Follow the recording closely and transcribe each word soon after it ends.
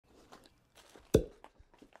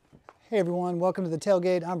Hey everyone, welcome to the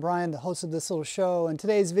Tailgate. I'm Brian, the host of this little show, and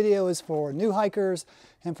today's video is for new hikers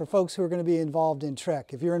and for folks who are going to be involved in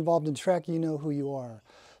trek. If you're involved in trek, you know who you are.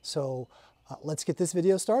 So let's get this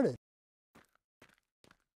video started.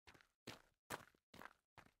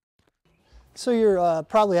 So you're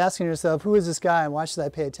probably asking yourself, who is this guy and why should I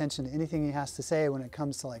pay attention to anything he has to say when it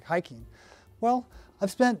comes to like hiking? Well, I've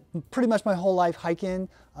spent pretty much my whole life hiking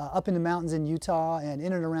up in the mountains in Utah and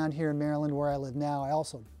in and around here in Maryland where I live now. I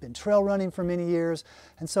also been trail running for many years,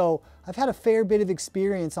 and so I've had a fair bit of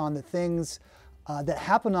experience on the things that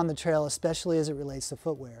happen on the trail, especially as it relates to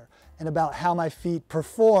footwear, and about how my feet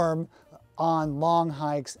perform on long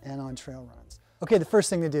hikes and on trail runs. Okay, the first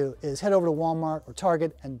thing to do is head over to Walmart or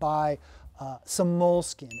Target and buy some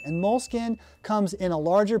moleskin. And moleskin comes in a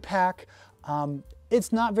larger pack.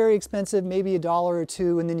 It's not very expensive, maybe $1 or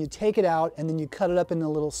 $2, and then you take it out and then you cut it up into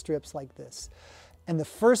little strips like this. And the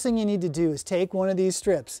first thing you need to do is take one of these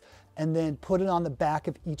strips and then put it on the back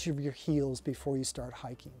of each of your heels before you start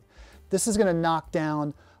hiking. This is going to knock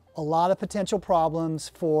down a lot of potential problems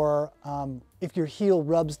for if your heel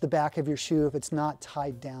rubs the back of your shoe if it's not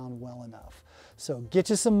tied down well enough. So get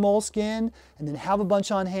you some moleskin and then have a bunch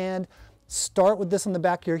on hand. Start with this on the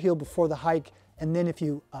back of your heel before the hike. And then if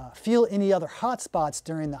you feel any other hot spots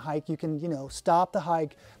during the hike, you can, stop the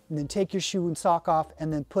hike and then take your shoe and sock off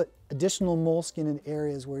and then put additional moleskin in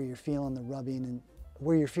areas where you're feeling the rubbing and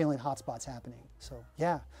where you're feeling hot spots happening. So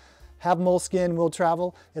yeah, have moleskin, will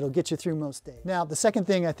travel. It'll get you through most days. Now, the second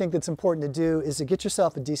thing I think that's important to do is to get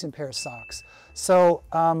yourself a decent pair of socks. So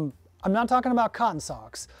I'm not talking about cotton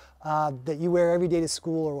socks that you wear every day to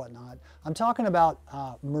school or whatnot. I'm talking about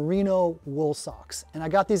merino wool socks. And I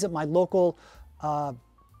got these at my local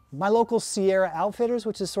Sierra Outfitters,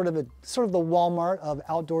 which is sort of the Walmart of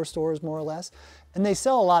outdoor stores, more or less. And they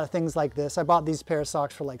sell a lot of things like this. I bought these pair of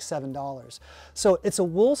socks for like $7. So it's a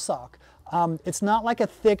wool sock. It's not like a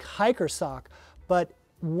thick hiker sock, but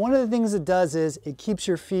one of the things it does is it keeps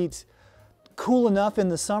your feet cool enough in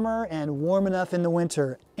the summer and warm enough in the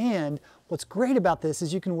winter. And what's great about this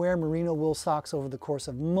is you can wear merino wool socks over the course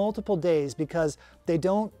of multiple days because they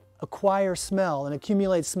don't acquire smell and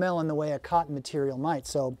accumulate smell in the way a cotton material might.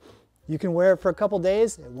 So you can wear it for a couple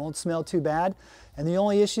days, it won't smell too bad. And the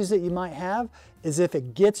only issues that you might have is if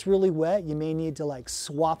it gets really wet, you may need to like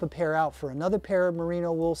swap a pair out for another pair of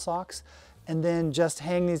merino wool socks and then just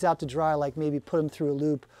hang these out to dry, like maybe put them through a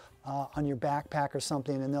loop on your backpack or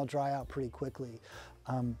something, and they'll dry out pretty quickly.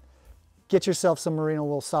 Get yourself some merino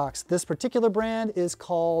wool socks. This particular brand is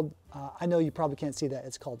called, I know you probably can't see that,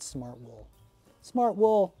 it's called Smart Wool. Smart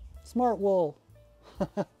Wool. Smart Wool.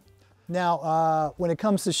 Now, when it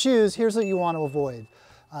comes to shoes, here's what you want to avoid.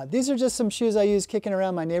 These are just some shoes I use kicking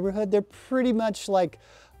around my neighborhood. They're pretty much like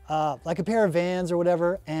a pair of Vans or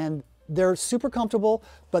whatever, and they're super comfortable,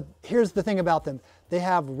 but here's the thing about them. They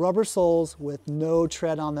have rubber soles with no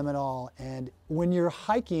tread on them at all, and when you're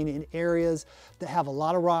hiking in areas that have a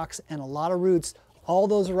lot of rocks and a lot of roots, all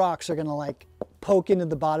those rocks are going to like poke into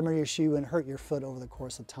the bottom of your shoe and hurt your foot over the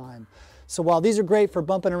course of time. So while these are great for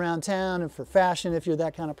bumping around town and for fashion if you're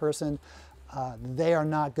that kind of person, they are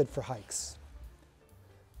not good for hikes.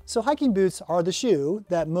 So hiking boots are the shoe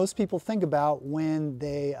that most people think about when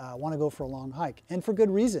they want to go for a long hike, and for good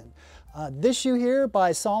reason. This shoe here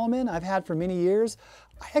by Salomon I've had for many years.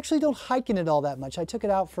 I actually don't hike in it all that much. I took it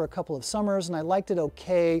out for a couple of summers and I liked it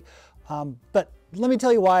okay, but let me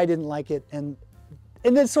tell you why I didn't like it, and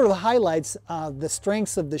then sort of highlights the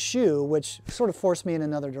strengths of the shoe, which sort of forced me in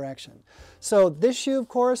another direction. So this shoe, of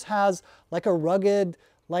course, has like a rugged,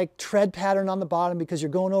 like tread pattern on the bottom because you're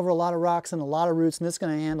going over a lot of rocks and a lot of roots, and it's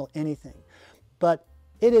going to handle anything. But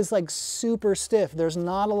it is like super stiff. There's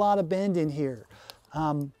not a lot of bend in here.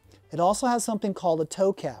 It also has something called a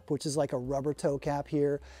toe cap, which is like a rubber toe cap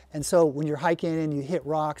here. And so when you're hiking and you hit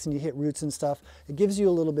rocks and you hit roots and stuff, it gives you a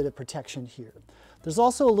little bit of protection here. There's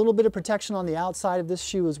also a little bit of protection on the outside of this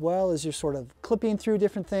shoe as well as you're sort of clipping through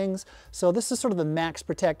different things. So this is sort of a Max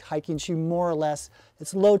Protect hiking shoe, more or less.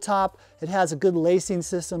 It's low top. It has a good lacing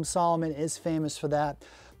system. Salomon is famous for that.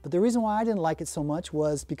 But the reason why I didn't like it so much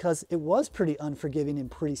was because it was pretty unforgiving and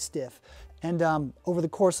pretty stiff. And over the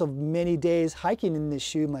course of many days hiking in this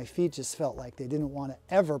shoe, my feet just felt like they didn't want to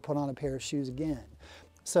ever put on a pair of shoes again.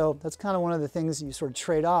 So that's kind of one of the things that you sort of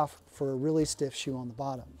trade off for a really stiff shoe on the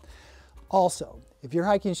bottom. Also, if your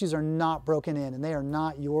hiking shoes are not broken in and they are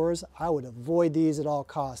not yours, I would avoid these at all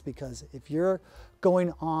costs, because if you're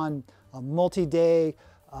going on a multi-day,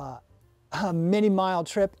 many-mile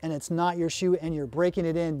trip and it's not your shoe and you're breaking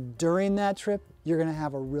it in during that trip, you're going to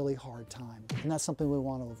have a really hard time, and that's something we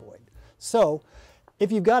want to avoid. So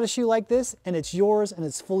if you've got a shoe like this and it's yours and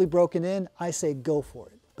it's fully broken in, I say go for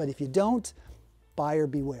it. But if you don't, buyer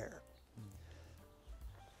beware.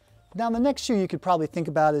 Now the next shoe you could probably think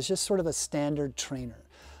about is just sort of a standard trainer.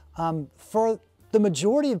 For the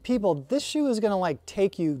majority of people, this shoe is going to like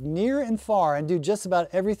take you near and far and do just about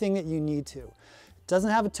everything that you need to. It doesn't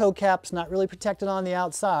have a toe cap, it's not really protected on the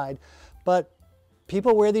outside, but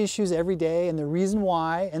people wear these shoes every day, and the reason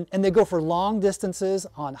why, and they go for long distances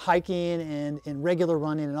on hiking and in regular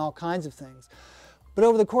running and all kinds of things. But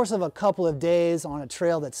over the course of a couple of days on a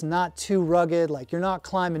trail that's not too rugged, like you're not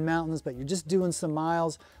climbing mountains, but you're just doing some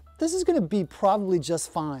miles, this is going to be probably just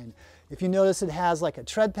fine. If you notice, it has like a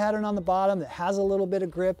tread pattern on the bottom that has a little bit of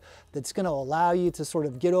grip that's going to allow you to sort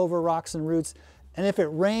of get over rocks and roots. And if it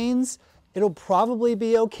rains, it'll probably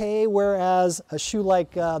be okay, whereas a shoe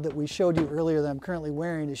like that we showed you earlier that I'm currently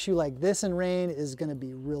wearing, a shoe like this in rain is going to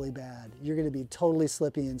be really bad. You're going to be totally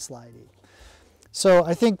slippy and slidey. So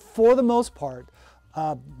I think for the most part,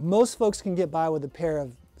 most folks can get by with a pair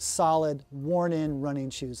of solid, worn-in running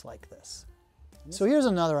shoes like this. So here's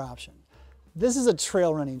another option. This is a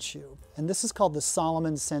trail running shoe, and this is called the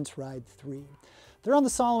Salomon Sense Ride 3. They're on the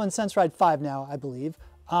Salomon Sense Ride 5 now, I believe.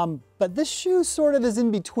 But this shoe sort of is in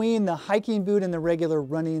between the hiking boot and the regular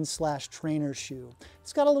running / trainer shoe.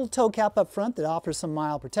 It's got a little toe cap up front that offers some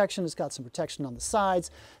mild protection. It's got some protection on the sides,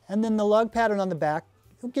 and then the lug pattern on the back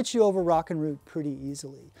will get you over rock and root pretty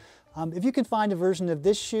easily. If you can find a version of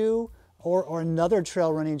this shoe or another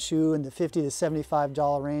trail running shoe in the $50 to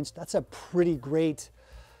 $75 range, that's a pretty great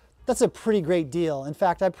deal. In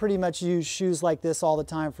fact, I pretty much use shoes like this all the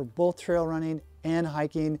time for both trail running and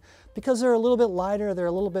hiking because they're a little bit lighter, they're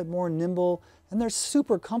a little bit more nimble, and they're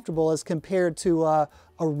super comfortable as compared to a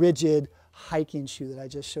rigid hiking shoe that I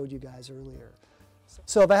just showed you guys earlier.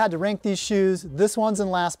 So if I had to rank these shoes, this one's in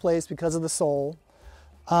last place because of the sole.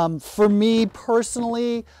 For me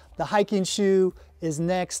personally, the hiking shoe is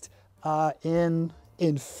next in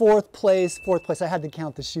fourth place. I had to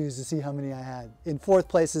count the shoes to see how many I had. In fourth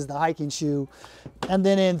place is the hiking shoe. And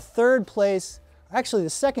then in third place, actually the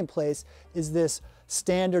second place, is this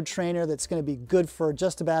standard trainer that's going to be good for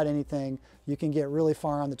just about anything. You can get really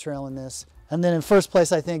far on the trail in this. And then in first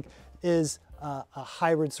place, I think, is a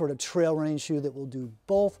hybrid sort of trail running shoe that will do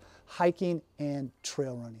both hiking and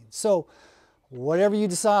trail running. So whatever you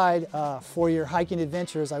decide for your hiking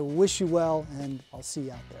adventures, I wish you well, and I'll see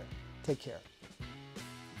you out there. Take care.